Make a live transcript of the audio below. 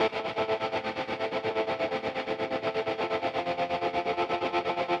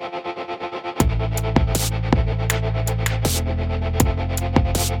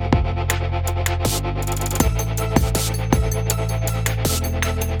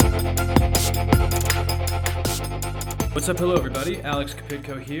What's up? Hello, everybody. Alex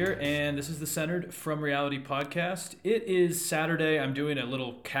Kapitko here, and this is the Centered from Reality podcast. It is Saturday. I'm doing a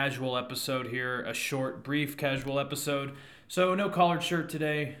little casual episode here, a short, brief casual episode. So no collared shirt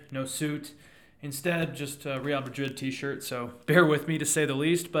today, no suit. Instead, just a Real Madrid t-shirt, so bear with me to say the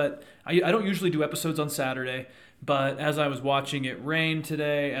least. But I don't usually do episodes on Saturday, but as I was watching it rain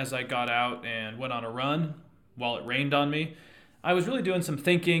today, as I got out and went on a run while it rained on me, I was really doing some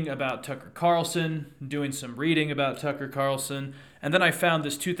thinking about Tucker Carlson, doing some reading about Tucker Carlson, and then I found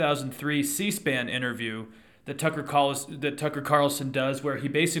this 2003 C-SPAN interview that Tucker Carlson does where he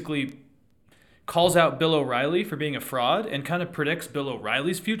basically calls out Bill O'Reilly for being a fraud and kind of predicts Bill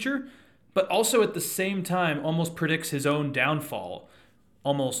O'Reilly's future, but also at the same time almost predicts his own downfall.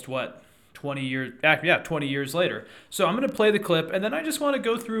 Almost 20 years later. So I'm going to play the clip, and then I just want to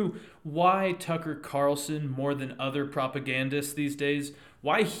go through why Tucker Carlson, more than other propagandists these days,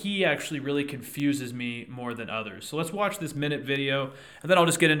 why he actually really confuses me more than others. So let's watch this minute video, and then I'll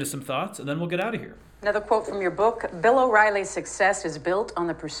just get into some thoughts, and then we'll get out of here. Another quote from your book: Bill O'Reilly's success is built on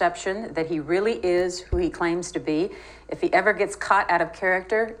the perception that he really is who he claims to be. If he ever gets caught out of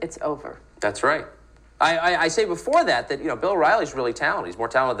character, it's over. That's right. I say before that Bill O'Reilly's really talented. He's more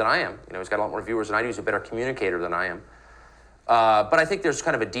talented than I am. He's got a lot more viewers than I do. He's a better communicator than I am. But I think there's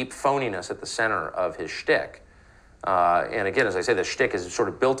kind of a deep phoniness at the center of his shtick. And again, as I say, the shtick is sort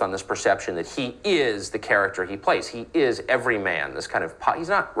of built on this perception that he is the character he plays. He is every man. This kind of he's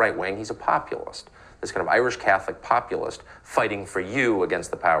not right-wing. He's a populist. This kind of Irish Catholic populist fighting for you against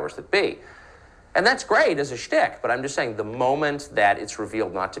the powers that be. And that's great as a shtick. But I'm just saying the moment that it's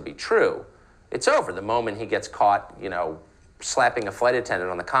revealed not to be true, it's over. The moment he gets caught, slapping a flight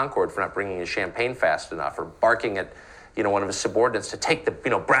attendant on the Concorde for not bringing his champagne fast enough, or barking at, one of his subordinates to take the,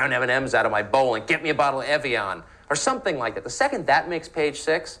 brown M&Ms out of my bowl and get me a bottle of Evian, or something like that. The second that makes Page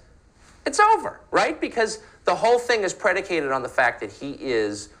Six, it's over, right? Because the whole thing is predicated on the fact that he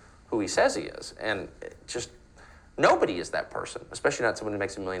is who he says he is, and just nobody is that person, especially not someone who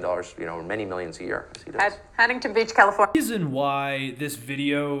makes $1 million, or many millions a year, as he does. Huntington Beach, California. The reason why this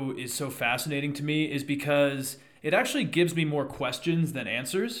video is so fascinating to me is because it actually gives me more questions than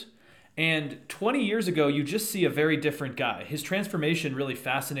answers. And 20 years ago, you just see a very different guy. His transformation really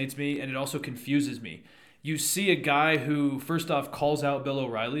fascinates me, and it also confuses me. You see a guy who, first off, calls out Bill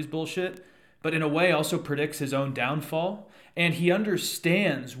O'Reilly's bullshit, but in a way also predicts his own downfall. And he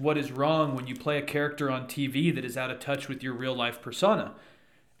understands what is wrong when you play a character on TV that is out of touch with your real-life persona.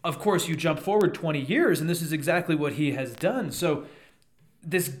 Of course, you jump forward 20 years, and this is exactly what he has done. So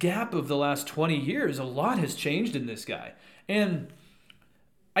this gap of the last 20 years, a lot has changed in this guy. And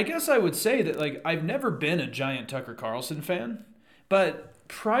I guess I would say that, I've never been a giant Tucker Carlson fan, but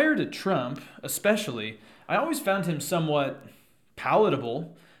prior to Trump, especially, I always found him somewhat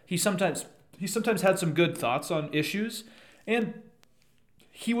palatable. He sometimes had some good thoughts on issues. And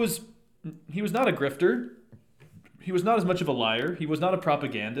he was not a grifter. He was not as much of a liar. He was not a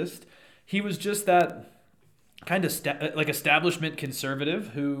propagandist. He was just that kind of establishment conservative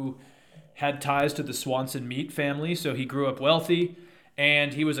who had ties to the Swanson meat family, so he grew up wealthy,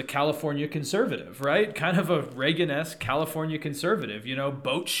 and he was a California conservative, right? Kind of a Reagan-esque California conservative,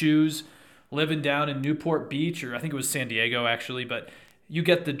 boat shoes, living down in Newport Beach, or I think it was San Diego actually, but you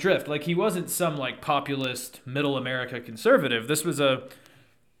get the drift. He wasn't some populist middle America conservative. This was a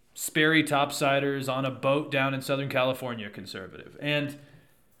Sperry topsiders on a boat down in Southern California conservative. And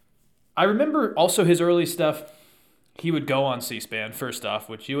I remember also his early stuff. He would go on C-SPAN first off,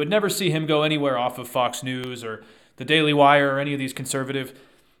 which you would never see him go anywhere off of Fox News or the Daily Wire or any of these conservative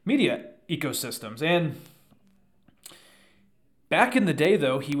media ecosystems. And back in the day,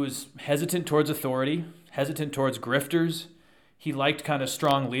 though, he was hesitant towards authority, hesitant towards grifters. He liked kind of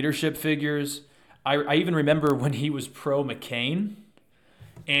strong leadership figures. I even remember when he was pro-McCain,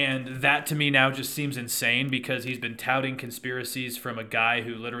 and that to me now just seems insane because he's been touting conspiracies from a guy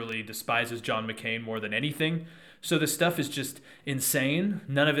who literally despises John McCain more than anything. So this stuff is just insane.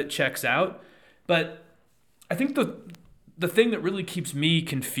 None of it checks out. But I think the thing that really keeps me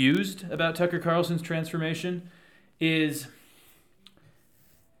confused about Tucker Carlson's transformation is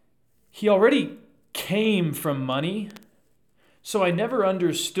he already came from money. So I never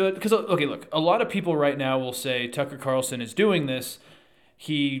understood, because, okay, look, a lot of people right now will say Tucker Carlson is doing this.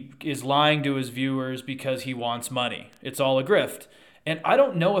 He is lying to his viewers because he wants money. It's all a grift. And I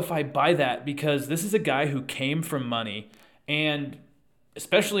don't know if I buy that because this is a guy who came from money and,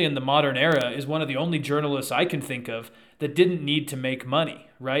 especially in the modern era, is one of the only journalists I can think of that didn't need to make money,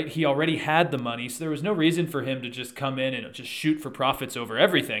 right? He already had the money, so there was no reason for him to just come in and just shoot for profits over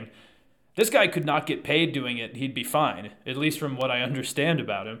everything. This guy could not get paid doing it. He'd be fine, at least from what I understand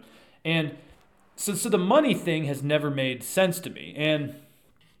about him. And So the money thing has never made sense to me. And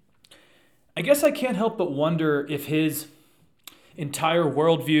I guess I can't help but wonder if his entire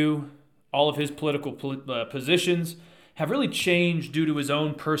worldview, all of his political positions, have really changed due to his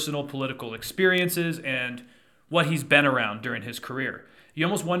own personal political experiences and what he's been around during his career. You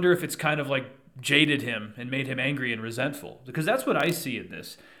almost wonder if it's kind of like jaded him and made him angry and resentful, because that's what I see in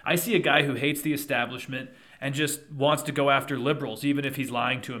this. I see a guy who hates the establishment and just wants to go after liberals, even if he's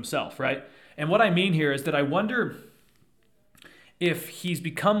lying to himself, right? And what I mean here is that I wonder if he's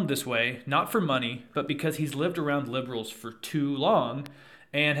become this way, not for money, but because he's lived around liberals for too long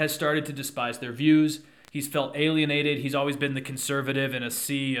and has started to despise their views. He's felt alienated. He's always been the conservative in a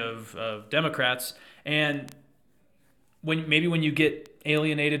sea of Democrats. And when you get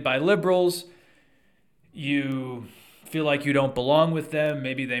alienated by liberals, you feel like you don't belong with them.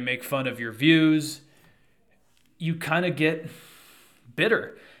 Maybe they make fun of your views. You kind of get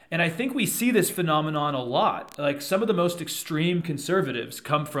bitter. And I think we see this phenomenon a lot. Like, some of the most extreme conservatives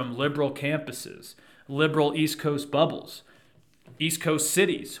come from liberal campuses, liberal East Coast bubbles, East Coast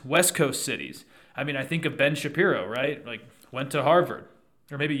cities, West Coast cities. I mean, I think of Ben Shapiro, right? Like, went to Harvard,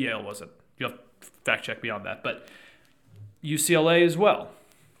 or maybe Yale wasn't. You'll have to fact check me on that. But UCLA as well.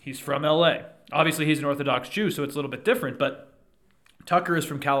 He's from LA. Obviously, he's an Orthodox Jew, so it's a little bit different. But Tucker is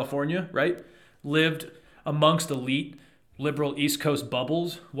from California, right? Lived amongst elite liberal East Coast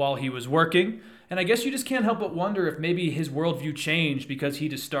bubbles while he was working. And I guess you just can't help but wonder if maybe his worldview changed because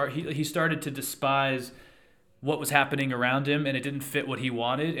he started to despise what was happening around him, and it didn't fit what he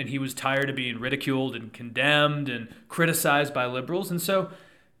wanted, and he was tired of being ridiculed and condemned and criticized by liberals. And so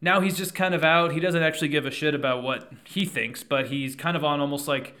now he's just kind of out. He doesn't actually give a shit about what he thinks, but he's kind of on almost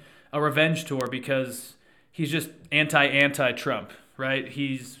like a revenge tour because he's just anti-Trump, right?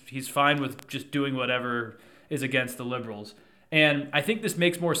 He's fine with just doing whatever is against the liberals. And I think this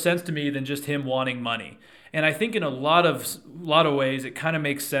makes more sense to me than just him wanting money. And I think in a lot of ways, it kind of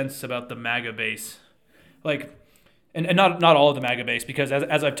makes sense about the MAGA base. Like, and not all of the MAGA base, because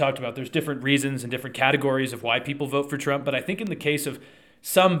as I've talked about, there's different reasons and different categories of why people vote for Trump. But I think in the case of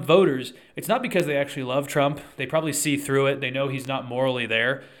some voters, it's not because they actually love Trump. They probably see through it. They know he's not morally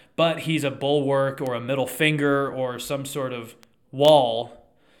there, but he's a bulwark or a middle finger or some sort of wall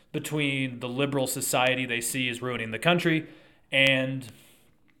between the liberal society they see is ruining the country and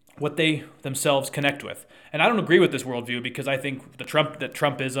what they themselves connect with. And I don't agree with this worldview because I think that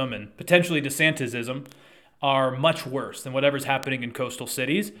Trumpism and potentially DeSantisism are much worse than whatever's happening in coastal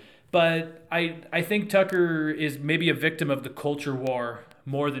cities. But I think Tucker is maybe a victim of the culture war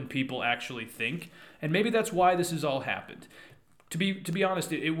more than people actually think. And maybe that's why this has all happened. To be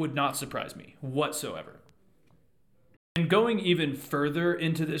honest, it would not surprise me whatsoever. And going even further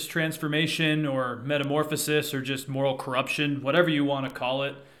into this transformation or metamorphosis or just moral corruption, whatever you want to call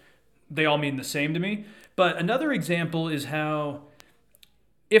it, they all mean the same to me. But another example is how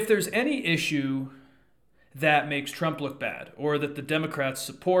if there's any issue that makes Trump look bad or that the Democrats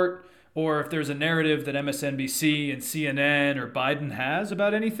support, or if there's a narrative that MSNBC and CNN or Biden has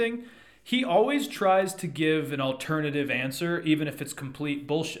about anything, he always tries to give an alternative answer, even if it's complete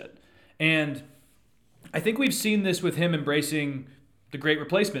bullshit. And I think we've seen this with him embracing the Great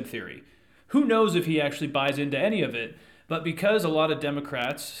Replacement theory. Who knows if he actually buys into any of it? But because a lot of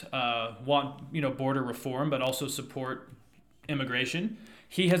Democrats want, border reform, but also support immigration,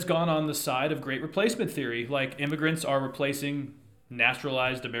 he has gone on the side of Great Replacement theory, like immigrants are replacing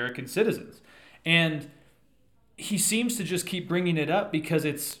naturalized American citizens. And he seems to just keep bringing it up because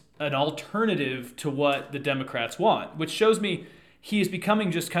it's an alternative to what the Democrats want, which shows me he is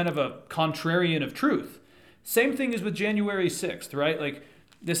becoming just kind of a contrarian of truth. Same thing as with January 6th, right? Like,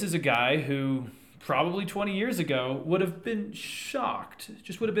 this is a guy who probably 20 years ago would have been shocked,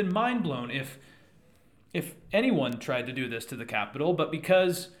 just would have been mind blown if anyone tried to do this to the Capitol. But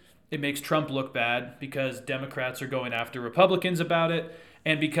because it makes Trump look bad, because Democrats are going after Republicans about it,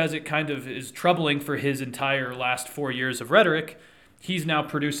 and because it kind of is troubling for his entire last 4 years of rhetoric, he's now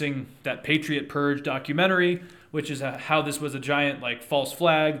producing that Patriot Purge documentary, which is how this was a giant false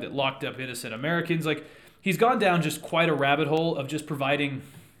flag that locked up innocent Americans. He's gone down just quite a rabbit hole of just providing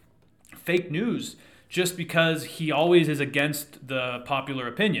fake news just because he always is against the popular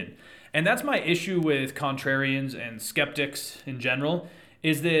opinion. And that's my issue with contrarians and skeptics in general,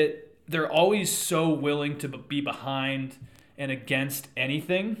 is that they're always so willing to be behind and against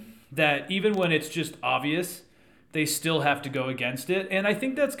anything that even when it's just obvious, they still have to go against it. And I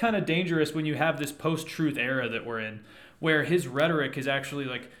think that's kind of dangerous when you have this post-truth era that we're in, where his rhetoric is actually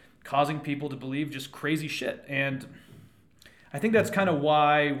causing people to believe just crazy shit. And I think that's kind of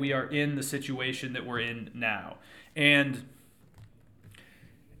why we are in the situation that we're in now. And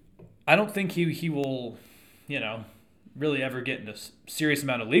I don't think he will, really ever get into serious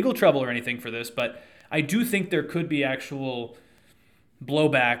amount of legal trouble or anything for this, but I do think there could be actual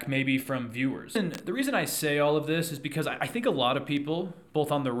blowback maybe from viewers. And the reason I say all of this is because I think a lot of people,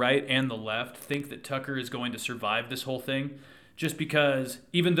 both on the right and the left, think that Tucker is going to survive this whole thing, just because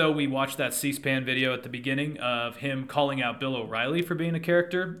even though we watched that C-SPAN video at the beginning of him calling out Bill O'Reilly for being a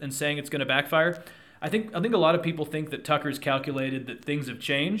character and saying it's going to backfire, I think a lot of people think that Tucker's calculated that things have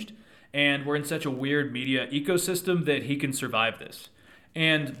changed and we're in such a weird media ecosystem that he can survive this.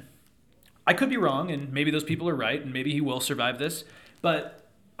 And I could be wrong, and maybe those people are right, and maybe he will survive this. But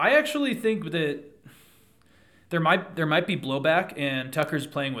I actually think that there might be blowback, and Tucker's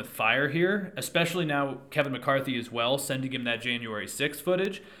playing with fire here, especially now Kevin McCarthy as well, sending him that January 6th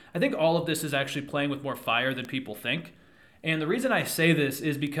footage. I think all of this is actually playing with more fire than people think. And the reason I say this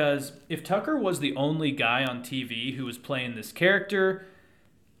is because if Tucker was the only guy on TV who was playing this character,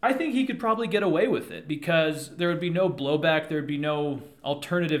 I think he could probably get away with it because there would be no blowback, there would be no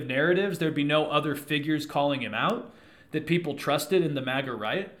alternative narratives, there would be no other figures calling him out that people trusted in the MAGA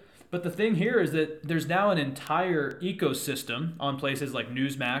right. But the thing here is that there's now an entire ecosystem on places like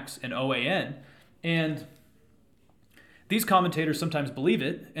Newsmax and OAN, and these commentators sometimes believe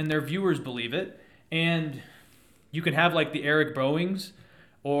it, and their viewers believe it, and you can have like the Eric Bowings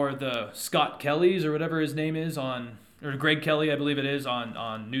or the Scott Kellys or whatever his name is or Greg Kelly, I believe it is, on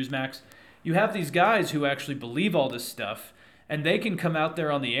Newsmax. You have these guys who actually believe all this stuff, and they can come out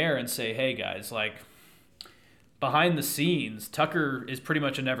there on the air and say, hey guys, like, behind the scenes, Tucker is pretty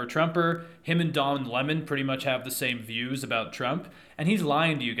much a never-Trumper. Him and Don Lemon pretty much have the same views about Trump, and he's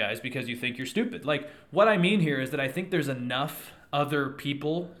lying to you guys because you think you're stupid. Like, what I mean here is that I think there's enough other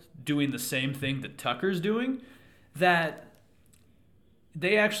people doing the same thing that Tucker's doing that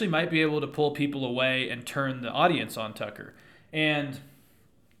they actually might be able to pull people away and turn the audience on Tucker. And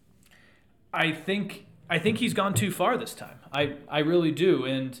I think he's gone too far this time. I really do.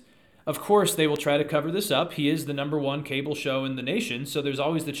 And of course, they will try to cover this up. He is the #1 cable show in the nation, so there's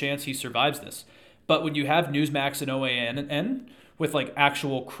always the chance he survives this. But when you have Newsmax and OAN with like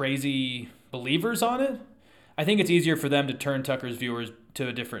actual crazy believers on it, I think it's easier for them to turn Tucker's viewers to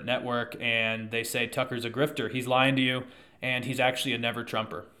a different network, and they say Tucker's a grifter. He's lying to you, and he's actually a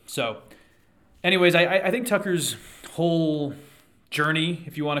never-Trumper. So anyways, I think Tucker's whole journey,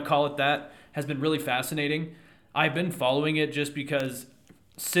 if you want to call it that, has been really fascinating. I've been following it just because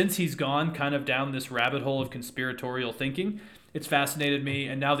since he's gone kind of down this rabbit hole of conspiratorial thinking, it's fascinated me,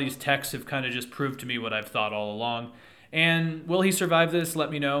 and now these texts have kind of just proved to me what I've thought all along. And will he survive this?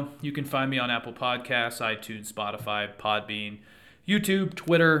 Let me know. You can find me on Apple Podcasts, iTunes, Spotify, Podbean, YouTube,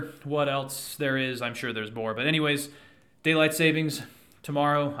 Twitter, what else there is. I'm sure there's more. But anyways, daylight savings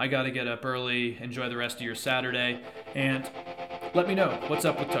tomorrow. I got to get up early. Enjoy the rest of your Saturday. And let me know what's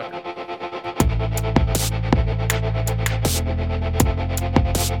up with Tucker.